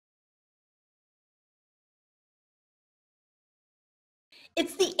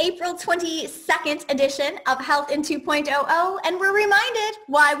It's the April 22nd edition of Health in 2.0, and we're reminded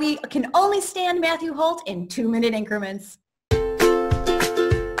why we can only stand Matthew Holt in 2-minute increments.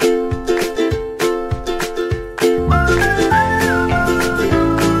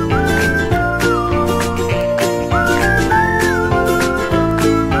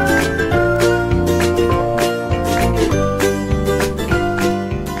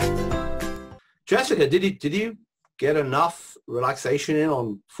 Jessica, did you get enough relaxation in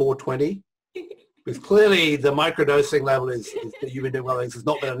on 420? Because clearly the microdosing level is that you've been doing well things has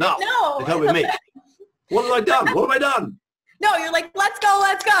not been enough to cope with me. What have I done? What have I done? No, you're like, let's go,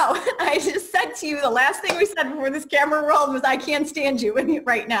 let's go. I just said to you, the last thing we said before this camera rolled was, I can't stand you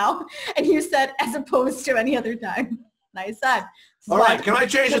right now. And you said, as opposed to any other time. And I said, all right, can I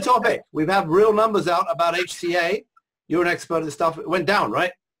change the topic? We've had real numbers out about HCA. You're an expert in this stuff. It went down,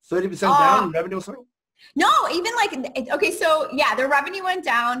 right? 30% down in revenue or something? No, even like, okay, so yeah, their revenue went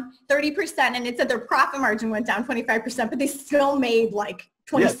down 30%, and it said their profit margin went down 25%, but they still made like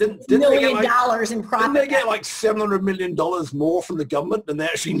 $26 million in profit. Didn't they get like $700 million more from the government than they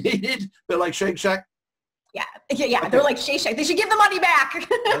actually needed? They're like Shake Shack? Yeah, okay. They're like Shake Shack. They should give the money back.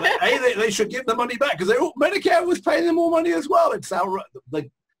 They should give the money back because Medicare was paying them more money as well. It's outright. Like,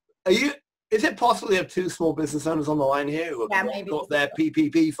 is it possible you have two small business owners on the line here who have got their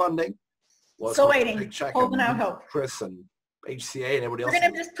PPP funding? Well, still waiting, holding out hope. Chris and HCA and everybody else. We're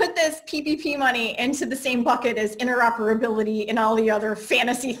going to just put this PPP money into the same bucket as interoperability and all the other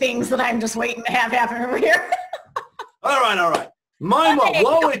fantasy things that I'm just waiting to have happen over here. All right.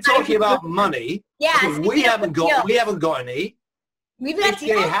 While we're talking about money, we haven't got any.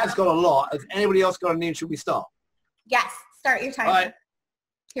 HCA has got a lot. Has anybody else got any? And should we start? Yes, start your time. All right.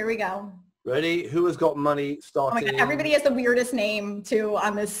 Here we go. Ready? Who has got money starting? Oh my God, everybody has the weirdest name too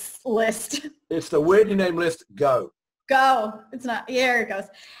on this list. It's the weirdly named list. Go. It's not. Here it goes.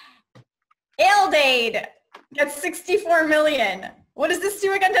 Aledade gets 64 million. What does this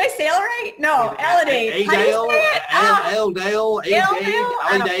do again? Did I say it right? No, Aledade.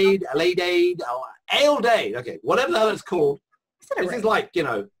 Aledade. Okay, whatever the hell it's called. This is like,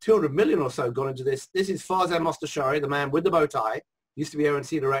 200 million or so gone into this. This is Farzad Mostashari, the man with the bow tie, used to be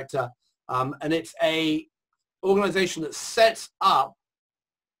ANC director. And it's a organization that sets up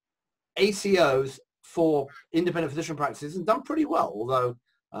ACOs for independent physician practices and done pretty well. Although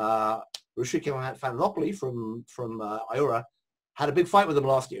Rushika Fanopoulos from IORA had a big fight with them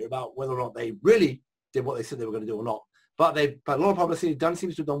last year about whether or not they really did what they said they were going to do or not. But they've had a lot of publicity,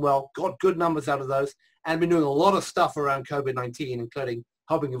 seems to have done well, got good numbers out of those, and been doing a lot of stuff around COVID-19, including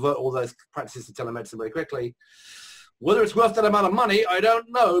helping convert all those practices to telemedicine very quickly. Whether it's worth that amount of money, I don't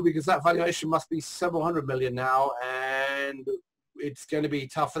know, because that valuation must be several hundred million now, and it's going to be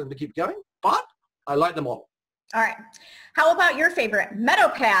tough for them to keep going. But I like the model. All right. How about your favorite,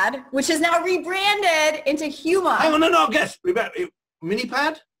 Medopad, which is now rebranded into Huma? Hang on, no, guess.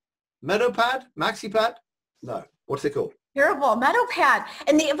 Minipad? Medopad? MaxiPad? No. What's it called? Terrible. Medopad.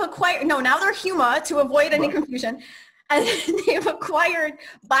 And they've acquired, now they're Huma to avoid any confusion. And they've acquired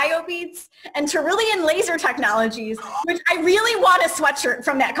Biobeats and Tarilian laser technologies, which I really want a sweatshirt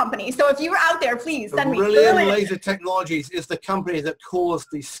from that company. So if you were out there, please send me. Tarilian Laser Technologies is the company that caused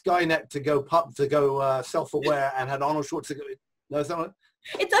the Skynet to go self-aware and had Arnold Schwarzenegger. No, it's not.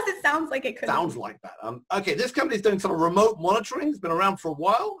 It does. It sounds like it could. Sounds like that. Okay, this company is doing some remote monitoring. It's been around for a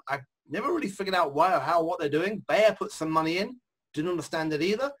while. I've never really figured out why or how, what they're doing. Bayer put some money in. Didn't understand it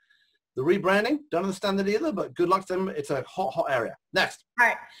either. The rebranding, don't understand it either, but good luck to them. It's a hot area. Next. All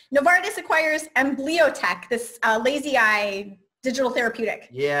right. Novartis acquires Amblyotech, this lazy eye digital therapeutic.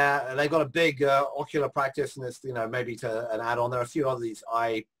 Yeah, they've got a big ocular practice, and it's, maybe to an add-on. There are a few other these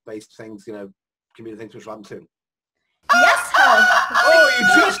eye-based things, computer things which will happen soon. Yes, Oh,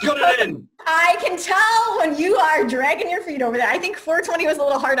 you just got it in. I can tell when you are dragging your feet over there. I think 420 was a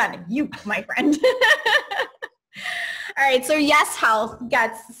little hard on you, my friend. All right, so Yes Health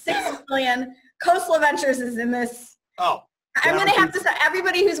gets 6 million. Coastal Ventures is in this. Oh. I'm going to have to,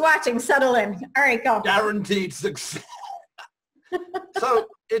 everybody who's watching, settle in. All right, go. Guaranteed success. So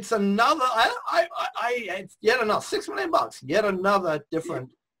it's another, it's yet another, $6 million, yet another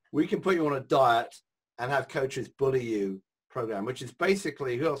different, we can put you on a diet and have coaches bully you program, which is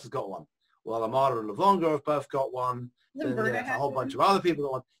basically, who else has got one? Well, Amada and Lavonga have both got one. Then there's a whole bunch of other people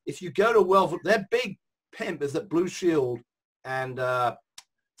got one. If you go to their big pimp is that Blue Shield and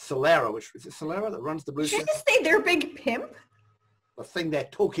Solera, which is it Solera that runs the Blue Shield? Did you just say their big pimp? The thing they're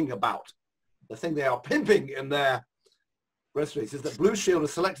talking about, the thing they are pimping in their press release is that Blue Shield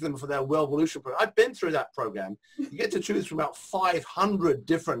has selected them for their Wellvolution program. I've been through that program. You get to choose from about 500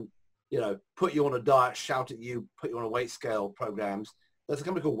 different, put you on a diet, shout at you, put you on a weight scale programs. There's a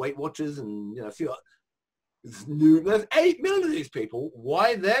company called Weight Watchers and a few there's 8 million of these people.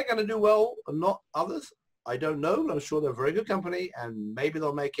 Why they're going to do well and not others, I don't know, but I'm sure they're a very good company and maybe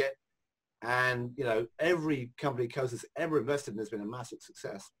they'll make it. And, every company Coast has ever invested in has been a massive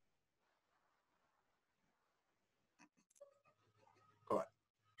success. All right.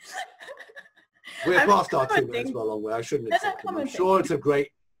 We're past our 2 minutes by a long way. I shouldn't accept it. I'm sure it's a great...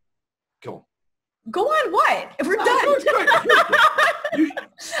 Come on. Go on what? If we're done.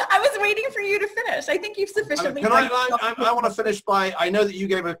 I was waiting for you to finish. I think you've sufficiently... I want to finish by... I know that you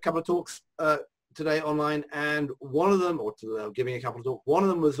gave a couple of talks today online, and one of them, or giving a couple of talks, one of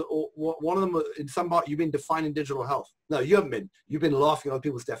them was in some part, you've been defining digital health. No, you haven't been. You've been laughing at other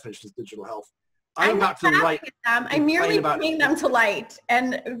people's definitions of digital health. I'm not to light. I'm merely bringing them to light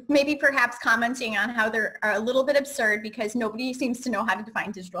and maybe perhaps commenting on how they're a little bit absurd because nobody seems to know how to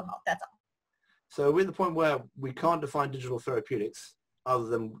define digital health. That's all. So we're at the point where we can't define digital therapeutics other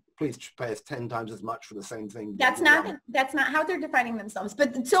than please pay us 10 times as much for the same thing. That's not how they're defining themselves.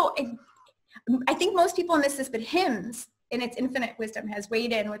 But so I think most people in this, but HIMSS in its infinite wisdom has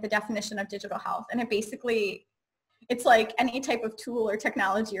weighed in with the definition of digital health. And it's like any type of tool or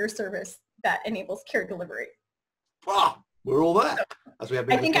technology or service that enables care delivery. We're all there. I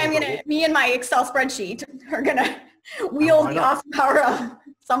think me and my Excel spreadsheet are gonna wield the awesome power of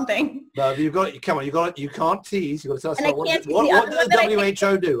something. No, you can't tease. You've got to tell us what does the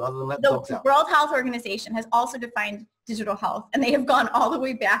WHO do other than let the dogs out? The World Health Organization has also defined digital health, and they have gone all the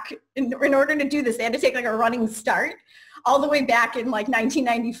way back. In order to do this, they had to take like a running start all the way back in like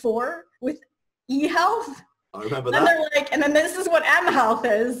 1994 with e-health. I remember that. They're and then this is what M-health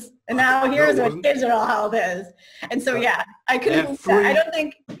is, and now here's what digital health is. And so, I couldn't. I don't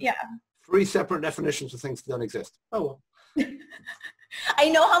think. 3 separate definitions of things that don't exist. Oh well. I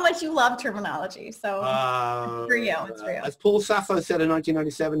know how much you love terminology, so for you, it's real. As Paul Sappho said in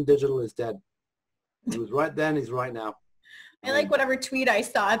 1997, digital is dead. He was right then, he's right now. I like whatever tweet I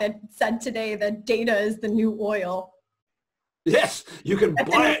saw that said today that data is the new oil. Yes, you can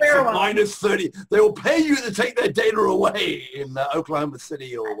buy it for -30. They will pay you to take their data away in Oklahoma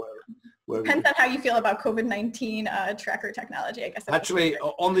City or wherever. Depends on how you feel about COVID-19 tracker technology, I guess. Actually,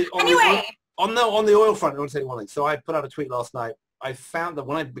 on the oil front, I want to say one thing. So I put out a tweet last night. I found that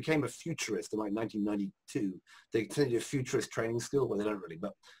when I became a futurist in like 1992, they tend to do a futurist training school. Well, they don't really,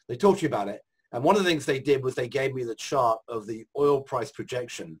 but they taught you about it. And one of the things they did was they gave me the chart of the oil price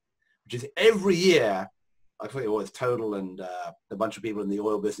projection, which is every year, I think it was Total and a bunch of people in the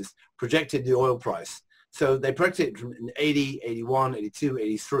oil business projected the oil price. So they projected it from 80, 81, 82,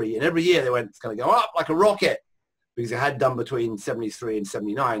 83. And every year they went, it's going to go up like a rocket because it had done between 73 and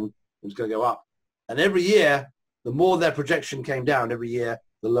 79. It was going to go up. And every year, the more their projection came down, every year,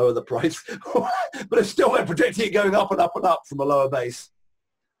 the lower the price. But it's still, they're projecting it going up and up and up from a lower base.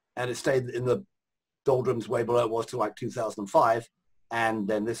 And it stayed in the doldrums way below it was to like 2005. And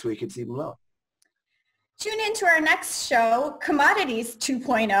then this week it's even lower. Tune in to our next show, Commodities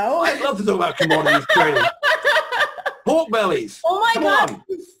 2.0. I'd love to talk about commodities trading. Pork bellies. Oh my God.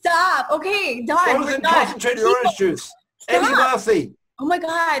 Stop. Okay, done. Frozen concentrated orange juice. Eddie Murphy. Oh my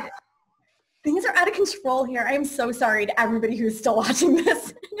God. Things are out of control here. I am so sorry to everybody who's still watching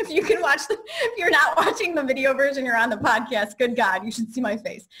this. If you can watch if you're not watching the video version, you're on the podcast. Good God, you should see my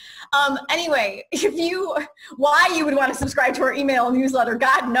face. Anyway, why you would want to subscribe to our email newsletter,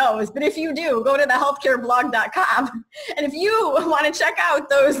 God knows. But if you do, go to thehealthcareblog.com. And if you want to check out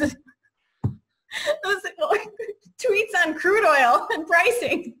those tweets on crude oil and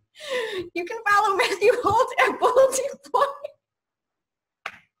pricing, you can follow Matthew Holt at Bold.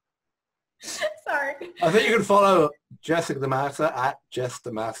 Sorry. I think you can follow Jessica the Master at Jess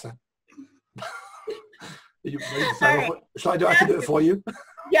the Master. Shall I do it for you?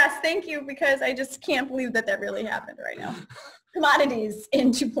 Yes, thank you, because I just can't believe that really happened right now. Commodities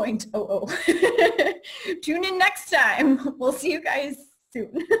in 2.00. Tune in next time. We'll see you guys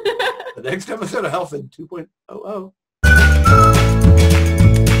soon. The next episode of Health in 2.00.